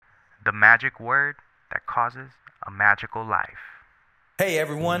the magic word that causes a magical life. Hey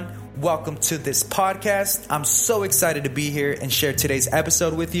everyone, welcome to this podcast. I'm so excited to be here and share today's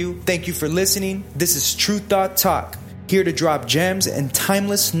episode with you. Thank you for listening. This is True Thought Talk, here to drop gems and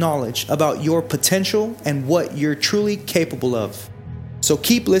timeless knowledge about your potential and what you're truly capable of. So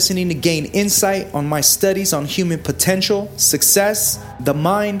keep listening to gain insight on my studies on human potential, success, the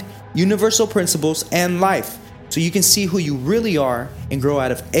mind, universal principles, and life, so you can see who you really are and grow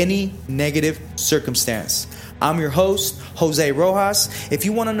out of any negative circumstance. I'm your host, Jose Rojas. If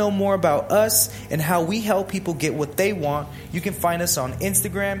you want to know more about us and how we help people get what they want, you can find us on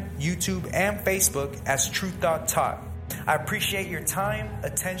Instagram, YouTube, and Facebook as True Thought Talk. I appreciate your time,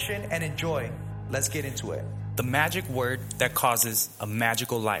 attention, and enjoy. Let's get into it. The magic word that causes a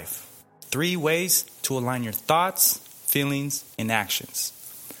magical life. 3 ways to align your thoughts, feelings, and actions.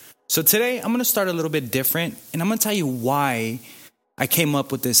 So today I'm going to start a little bit different, and I'm going to tell you why I came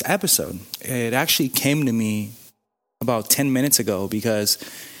up with this episode. It actually came to me about 10 minutes ago because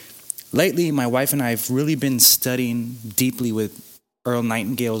lately my wife and I have really been studying deeply with Earl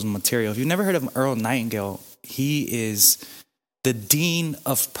Nightingale's material. If you've never heard of Earl Nightingale, he is the dean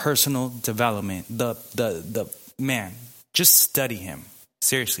of personal development. The man, just study him.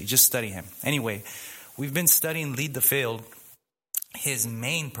 Seriously, just study him. Anyway, we've been studying Lead the Field, his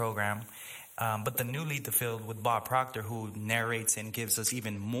main program, but the new Lead the Field with Bob Proctor, who narrates and gives us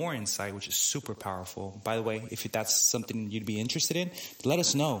even more insight, which is super powerful. By the way, if that's something you'd be interested in, let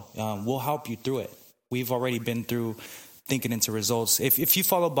us know. We'll help you through it. We've already been through thinking into results. If you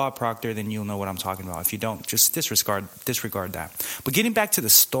follow Bob Proctor, then you'll know what I'm talking about. If you don't, just disregard that. But getting back to the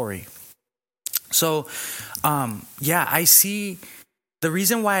story. So, I see the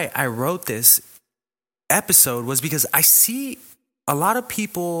reason why I wrote this episode was because I see a lot of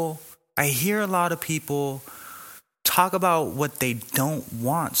people, I hear a lot of people talk about what they don't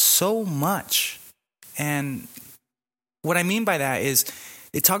want so much. And what I mean by that is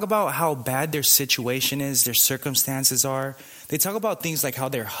they talk about how bad their situation is, their circumstances are. They talk about things like how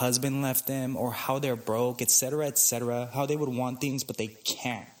their husband left them or how they're broke, etc., how they would want things, but they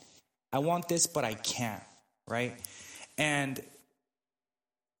can't. I want this, but I can't, right? And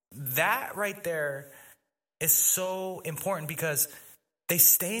that right there is so important because they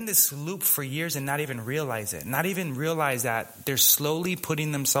stay in this loop for years and not even realize it. Not even realize that they're slowly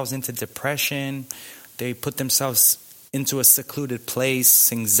putting themselves into depression. They put themselves into a secluded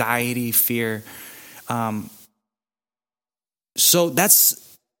place, anxiety, fear. So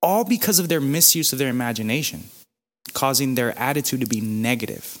that's all because of their misuse of their imagination, causing their attitude to be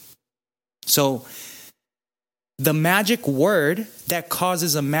negative. So the magic word that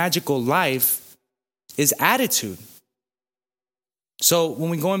causes a magical life is attitude. So when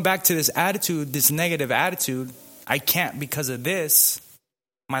we're going back to this attitude, this negative attitude, I can't because of this,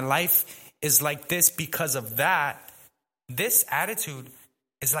 my life is like this because of that. This attitude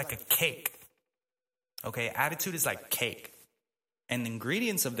is like a cake. Okay, attitude is like cake. And the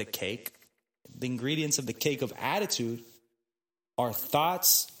ingredients of the cake of attitude are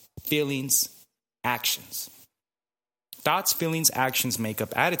thoughts, feelings, actions. Thoughts, feelings, actions make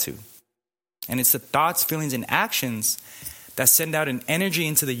up attitude. And it's the thoughts, feelings, and actions that send out an energy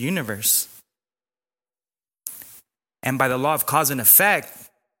into the universe. And by the law of cause and effect,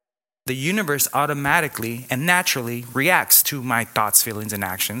 the universe automatically and naturally reacts to my thoughts, feelings, and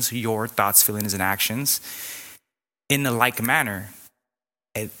actions, your thoughts, feelings, and actions, in a like manner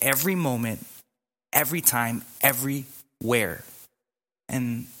at every moment, every time, everywhere.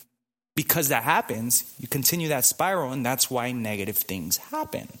 And because that happens, you continue that spiral, and that's why negative things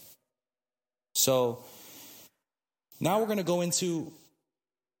happen. So now we're going to go into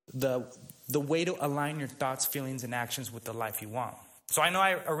the way to align your thoughts, feelings, and actions with the life you want. So I know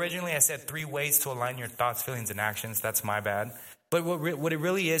I said 3 ways to align your thoughts, feelings, and actions. That's my bad. But what it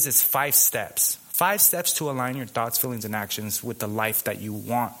really is 5 steps. 5 steps to align your thoughts, feelings, and actions with the life that you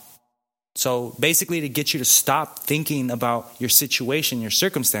want. So basically to get you to stop thinking about your situation, your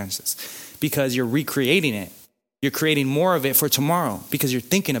circumstances, because you're recreating it. You're creating more of it for tomorrow because you're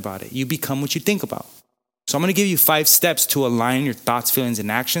thinking about it. You become what you think about. So I'm going to give you 5 steps to align your thoughts, feelings,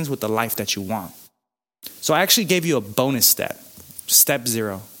 and actions with the life that you want. So I actually gave you a bonus step. Step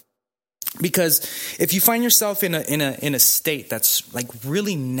 0. Because if you find yourself in a state that's like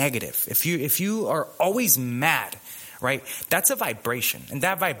really negative, if you are always mad, right? That's a vibration, and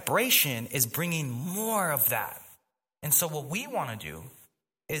that vibration is bringing more of that. And so what we want to do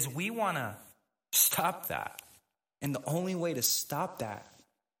is we want to stop that. And the only way to stop that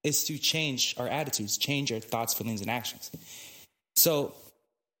is to change our attitudes, change our thoughts, feelings, and actions. So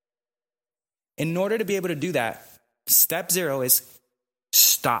in order to be able to do that, step 0 is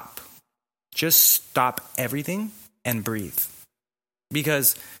stop. just stop everything and breathe.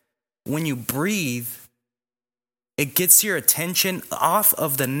 Because when you breathe, it gets your attention off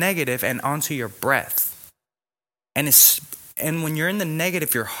of the negative and onto your breath. And when you're in the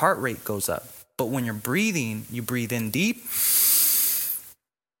negative, your heart rate goes up. But when you're breathing, you breathe in deep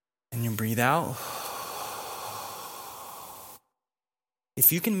and you breathe out.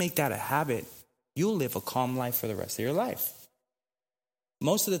 If you can make that a habit, you'll live a calm life for the rest of your life.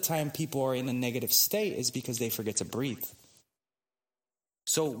 Most of the time people are in a negative state is because they forget to breathe.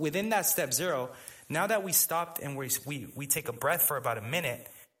 So within that step 0, now that we stopped and we take a breath for about a minute,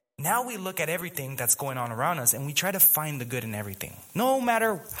 now we look at everything that's going on around us and we try to find the good in everything. No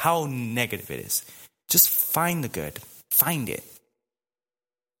matter how negative it is. Just find the good. Find it.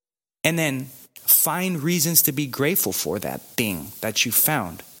 And then find reasons to be grateful for that thing that you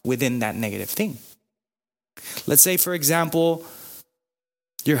found within that negative thing. Let's say, for example,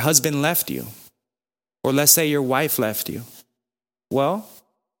 your husband left you. Or let's say your wife left you. Well,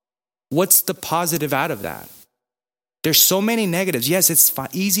 what's the positive out of that? There's so many negatives. Yes, it's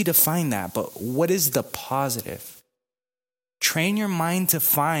easy to find that, but what is the positive? Train your mind to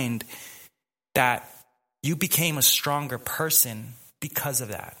find that you became a stronger person because of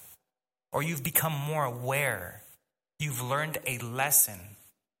that. Or you've become more aware. You've learned a lesson.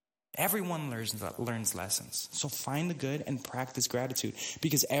 Everyone learns lessons. So find the good and practice gratitude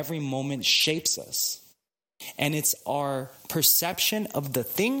because every moment shapes us. And it's our perception of the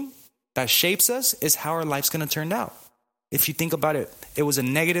thing that shapes us is how our life's going to turn out. If you think about it, it was a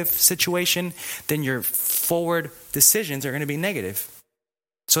negative situation, then your forward decisions are going to be negative.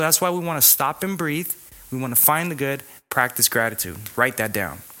 So that's why we want to stop and breathe. We want to find the good, practice gratitude. Write that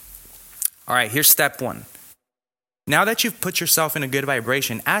down. All right, here's step 1. Now that you've put yourself in a good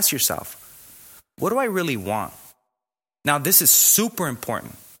vibration, ask yourself, what do I really want? Now, this is super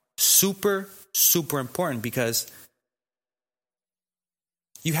important. Super important because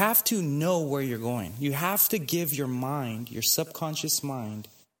you have to know where you're going. You have to give your mind, your subconscious mind,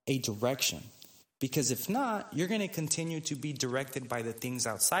 a direction. Because if not, you're going to continue to be directed by the things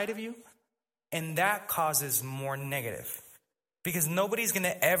outside of you. And that causes more negative. Because nobody's going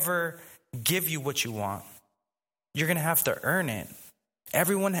to ever give you what you want. You're going to have to earn it.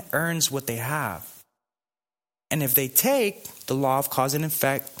 Everyone earns what they have. And if they take, the law of cause and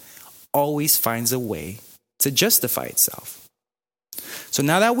effect always finds a way to justify itself. So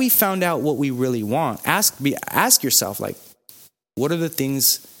now that we found out what we really want, ask yourself, like, what are the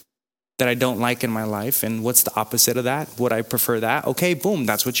things that I don't like in my life? And what's the opposite of that? Would I prefer that? Okay, boom,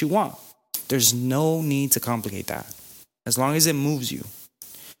 that's what you want. There's no need to complicate that. As long as it moves you.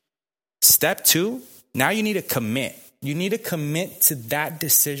 Step 2, now you need to commit. You need to commit to that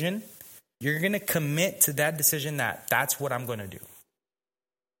decision. You're going to commit to that decision that's what I'm going to do.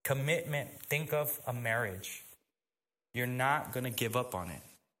 Commitment. Think of a marriage. You're not going to give up on it.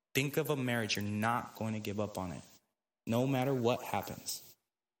 Think of a marriage. You're not going to give up on it. No matter what happens.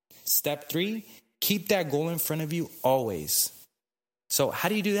 Step 3, keep that goal in front of you always. So how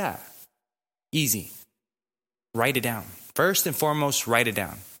do you do that? Easy. Write it down. First and foremost, write it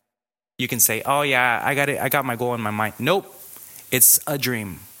down. You can say, oh yeah, I got it. I got my goal in my mind. Nope. It's a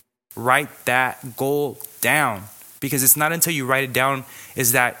dream. Write that goal down. Because it's not until you write it down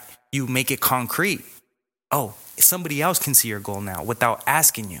is that you make it concrete. Oh, somebody else can see your goal now without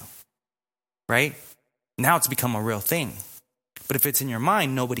asking you. Right? Now it's become a real thing. But if it's in your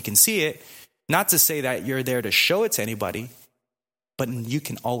mind, nobody can see it. Not to say that you're there to show it to anybody, but you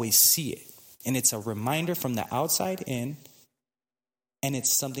can always see it. And it's a reminder from the outside in, and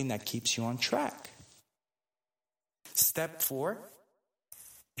it's something that keeps you on track. Step 4,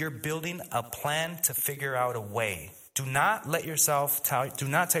 you're building a plan to figure out a way. Do not tell yourself,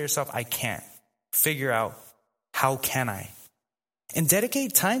 I can't. Figure out, how can I? And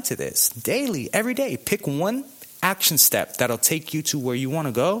dedicate time to this daily, every day. Pick one action step that'll take you to where you want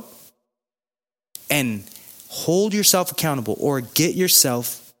to go and hold yourself accountable or get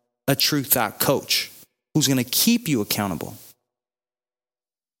yourself a True Thought coach who's going to keep you accountable.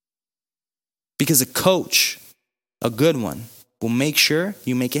 Because a coach, a good one, will make sure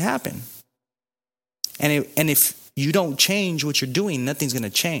you make it happen. And if you don't change what you're doing, nothing's going to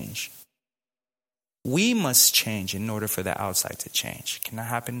change. We must change in order for the outside to change. It cannot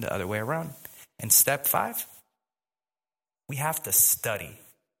happen the other way around. And step 5, we have to study.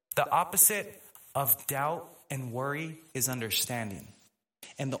 The opposite of doubt and worry is understanding.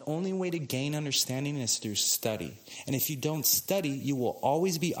 And the only way to gain understanding is through study. And if you don't study, you will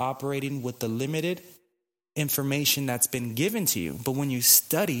always be operating with the limited information that's been given to you. But when you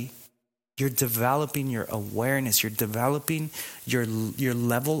study, You're developing your awareness. You're developing your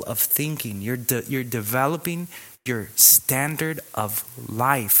level of thinking. You're developing your standard of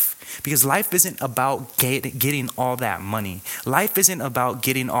life. Because life isn't about getting all that money. Life isn't about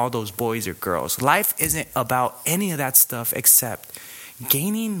getting all those boys or girls. Life isn't about any of that stuff except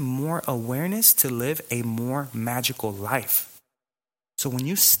gaining more awareness to live a more magical life. So when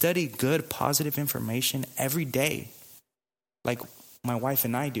you study good, positive information every day, like my wife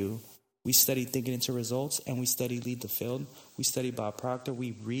and I do, we study Thinking Into Results, and we study Lead the Field. We study Bob Proctor.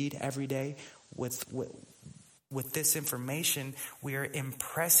 We read every day. With this information, we are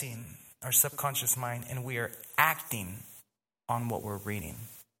impressing our subconscious mind, and we are acting on what we're reading.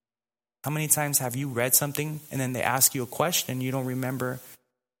 How many times have you read something and then they ask you a question and you don't remember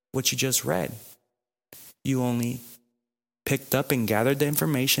what you just read? You only picked up and gathered the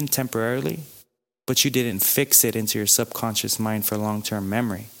information temporarily, but you didn't fix it into your subconscious mind for long-term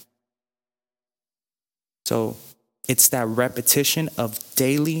memory. So it's that repetition of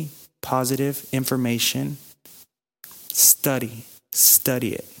daily positive information. Study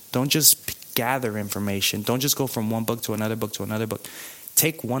it. Don't just gather information. Don't just go from one book to another book to another book.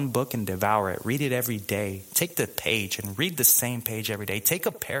 Take one book and devour it. Read it every day. Take the page and read the same page every day. Take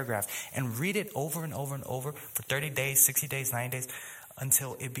a paragraph and read it over and over and over for 30 days, 60 days, 90 days,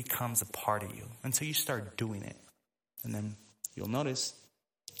 until it becomes a part of you, until you start doing it. And then you'll notice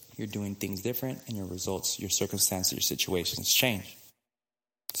you're doing things different, and your results, your circumstances, your situations change.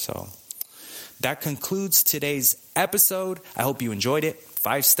 So that concludes today's episode. I hope you enjoyed it.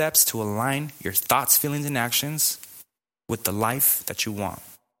 5 steps to align your thoughts, feelings, and actions with the life that you want.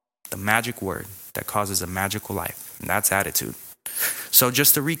 The magic word that causes a magical life, and that's attitude. So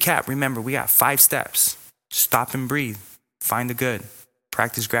just to recap, remember, we got 5 steps. Stop and breathe. Find the good.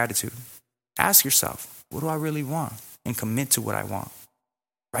 Practice gratitude. Ask yourself, what do I really want? And commit to what I want.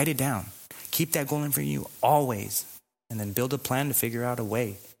 Write it down. Keep that goal in for you always. And then build a plan to figure out a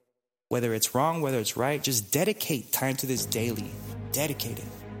way. Whether it's wrong, whether it's right, just dedicate time to this daily. Dedicate it.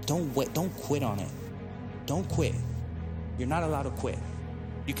 Don't quit on it. Don't quit. You're not allowed to quit.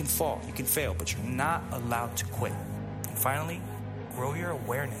 You can fall, you can fail, but you're not allowed to quit. And finally, grow your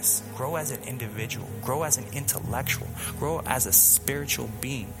awareness. Grow as an individual. Grow as an intellectual. Grow as a spiritual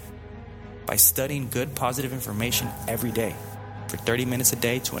being by studying good, positive information every day for 30 minutes a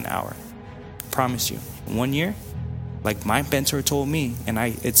day to an hour. I promise you, in 1 year, like my mentor told me, and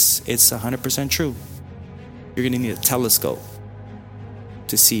it's 100% true, you're going to need a telescope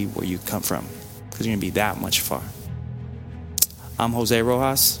to see where you come from, because you're going to be that much far. I'm Jose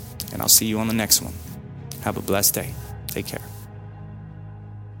Rojas, and I'll see you on the next one. Have a blessed day. Take care.